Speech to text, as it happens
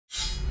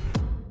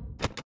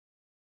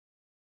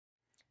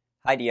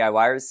Hi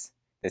DIYers,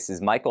 this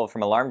is Michael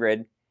from Alarm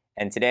Grid,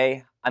 and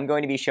today I'm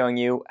going to be showing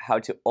you how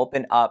to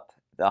open up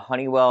the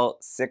Honeywell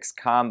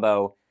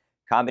SiXCOMBO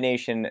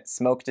Combination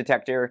Smoke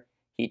Detector,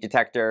 Heat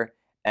Detector,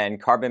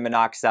 and Carbon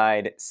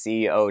Monoxide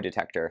CO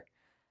Detector.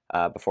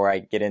 Before I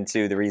get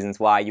into the reasons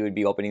why you would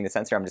be opening the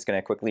sensor, I'm just going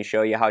to quickly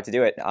show you how to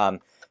do it.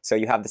 So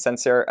you have the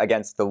sensor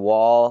against the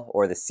wall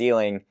or the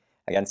ceiling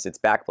against its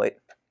backplate.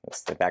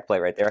 It's the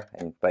backplate right there,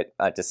 but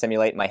to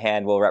simulate, my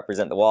hand will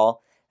represent the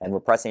wall, and we're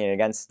pressing it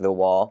against the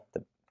wall,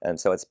 and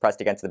so it's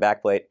pressed against the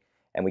backplate,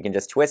 and we can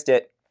just twist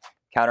it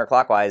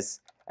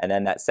counterclockwise, and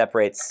then that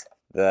separates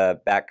the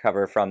back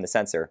cover from the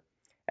sensor.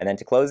 And then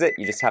to close it,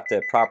 you just have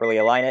to properly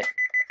align it.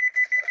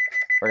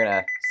 We're going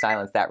to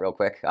silence that real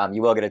quick.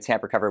 You will get a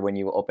tamper cover when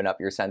you open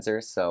up your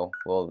sensor, so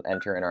we'll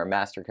enter in our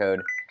master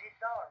code,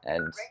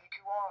 and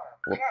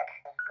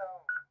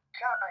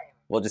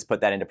we'll just put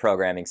that into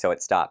programming so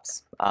it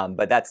stops.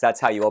 But that's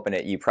how you open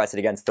it. You press it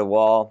against the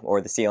wall or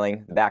the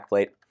ceiling, the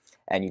backplate,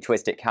 and you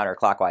twist it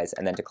counterclockwise.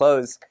 And then to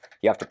close,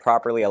 you have to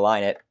properly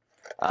align it.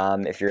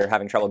 If you're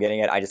having trouble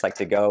getting it, I just like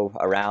to go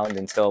around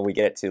until we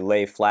get it to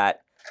lay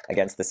flat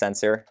against the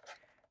sensor.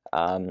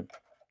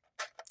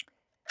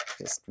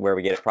 Just where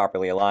we get it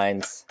properly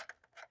aligned,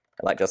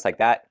 just like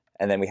that.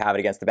 And then we have it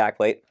against the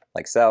backplate,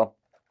 like so.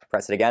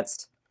 Press it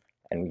against,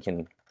 and we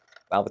can,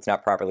 well, it's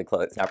not properly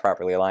closed, it's not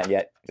properly aligned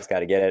yet. Just got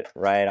to get it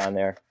right on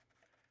there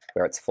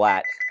where it's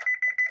flat.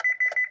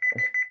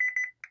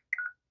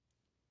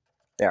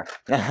 There.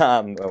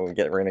 We're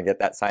going to get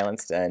that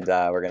silenced, and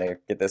we're going to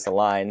get this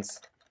aligned.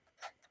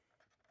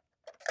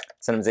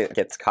 Sometimes it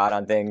gets caught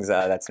on things.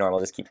 That's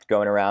normal. Just keep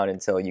going around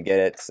until you get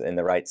it in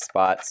the right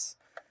spots.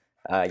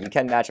 You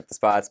can match up the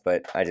spots,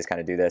 but I just kind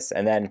of do this.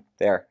 And then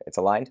there, it's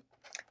aligned.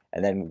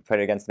 And then we put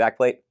it against the back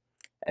plate,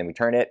 and we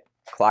turn it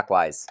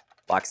clockwise.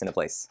 Locks into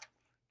place,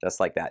 just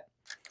like that.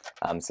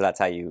 So that's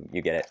how you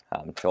get it.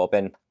 To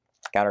open,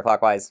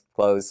 counterclockwise,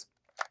 close,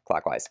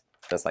 clockwise,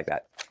 just like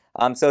that.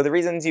 So the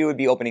reasons you would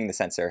be opening the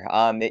sensor.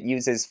 It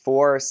uses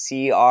 4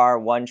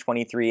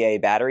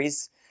 CR123A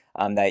batteries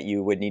that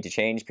you would need to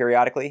change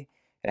periodically.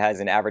 It has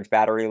an average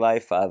battery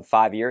life of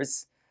 5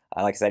 years.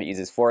 Like I said, it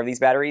uses 4 of these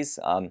batteries.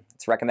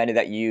 It's recommended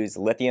that you use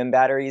lithium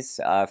batteries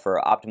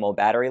for optimal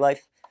battery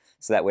life,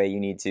 so that way you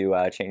need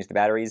to change the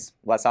batteries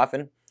less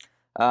often.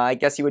 I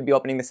guess you would be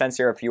opening the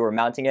sensor if you were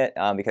mounting it,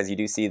 because you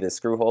do see the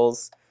screw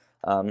holes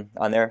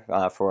on there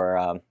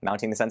for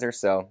mounting the sensor,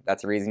 so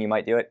that's the reason you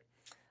might do it.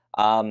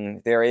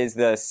 There is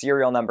the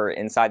serial number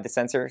inside the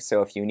sensor,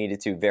 so if you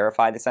needed to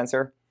verify the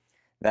sensor,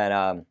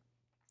 then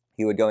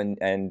you would go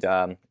and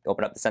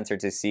open up the sensor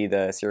to see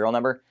the serial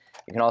number.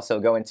 You can also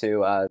go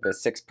into the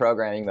 6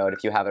 programming mode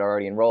if you have it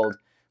already enrolled,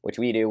 which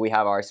we do. We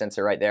have our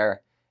sensor right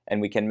there, and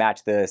we can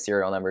match the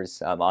serial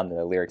numbers on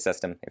the Lyric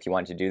system if you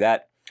wanted to do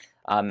that.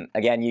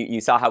 Again,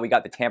 you saw how we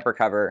got the tamper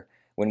cover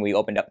when we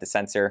opened up the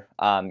sensor.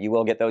 You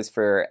will get those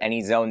for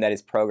any zone that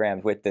is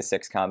programmed with the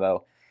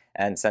SiXCOMBO,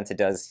 and since it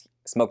does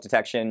smoke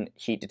detection,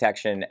 heat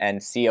detection,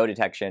 and CO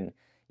detection,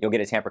 you'll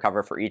get a tamper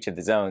cover for each of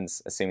the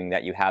zones, assuming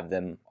that you have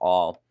them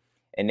all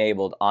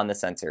enabled on the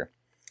sensor.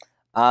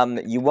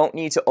 You won't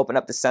need to open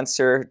up the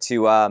sensor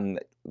to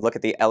look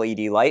at the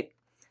LED light.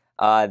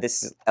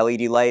 This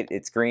LED light,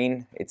 it's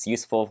green. It's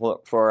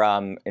useful for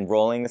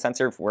enrolling the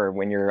sensor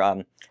when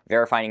you're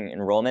verifying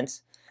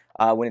enrollment.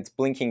 When it's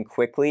blinking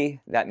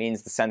quickly, that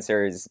means the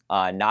sensor is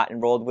not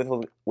enrolled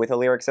with a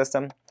Lyric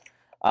system.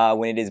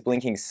 When it is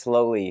blinking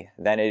slowly,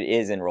 then it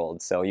is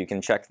enrolled. So you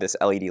can check this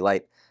LED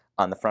light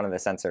on the front of the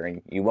sensor,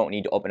 and you won't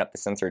need to open up the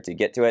sensor to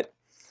get to it.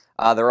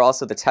 There are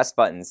also the test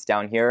buttons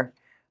down here.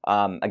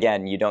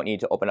 Again, you don't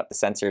need to open up the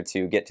sensor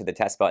to get to the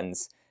test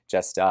buttons.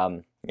 Just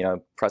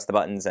press the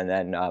buttons and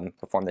then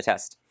perform the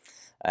test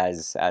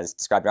as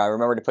described. Now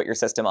remember to put your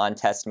system on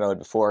test mode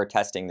before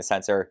testing the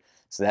sensor,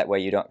 so that way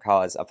you don't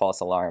cause a false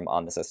alarm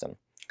on the system.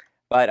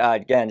 But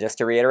again, just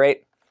to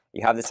reiterate,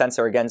 you have the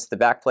sensor against the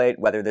back plate,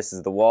 whether this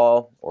is the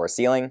wall or a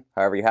ceiling,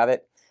 however you have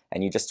it,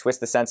 and you just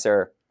twist the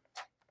sensor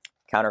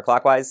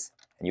counterclockwise,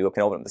 and you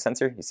can open up the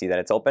sensor. You see that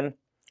it's open,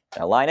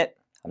 and align it.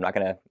 I'm not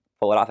going to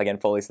pull it off again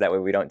fully so that way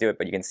we don't do it,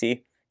 but you can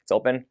see it's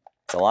open,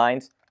 it's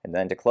aligned, and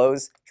then to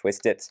close,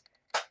 twist it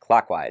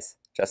clockwise.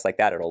 Just like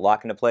that, it'll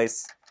lock into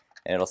place,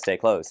 and it'll stay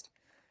closed.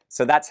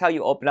 So that's how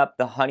you open up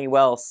the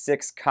Honeywell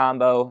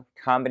SiXCOMBO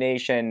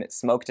Combination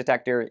Smoke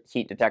Detector,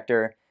 Heat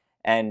Detector,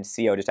 and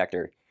CO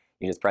Detector.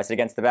 You just press it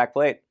against the back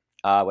plate,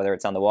 whether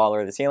it's on the wall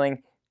or the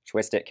ceiling,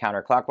 twist it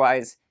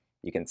counterclockwise.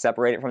 You can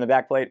separate it from the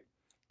back plate.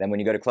 Then when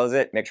you go to close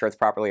it, make sure it's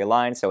properly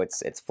aligned so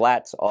it's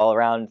flat all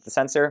around the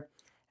sensor,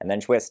 and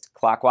then twist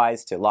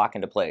clockwise to lock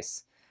into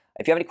place.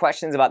 If you have any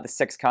questions about the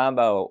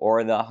SiXCOMBO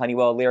or the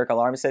Honeywell Lyric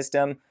alarm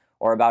system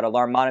or about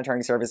alarm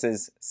monitoring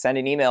services, send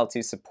an email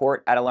to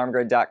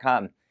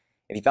support@alarmgrid.com.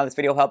 If you found this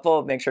video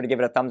helpful, make sure to give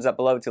it a thumbs up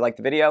below to like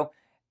the video,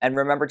 and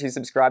remember to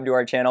subscribe to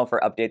our channel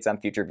for updates on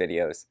future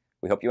videos.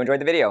 We hope you enjoyed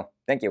the video.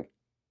 Thank you.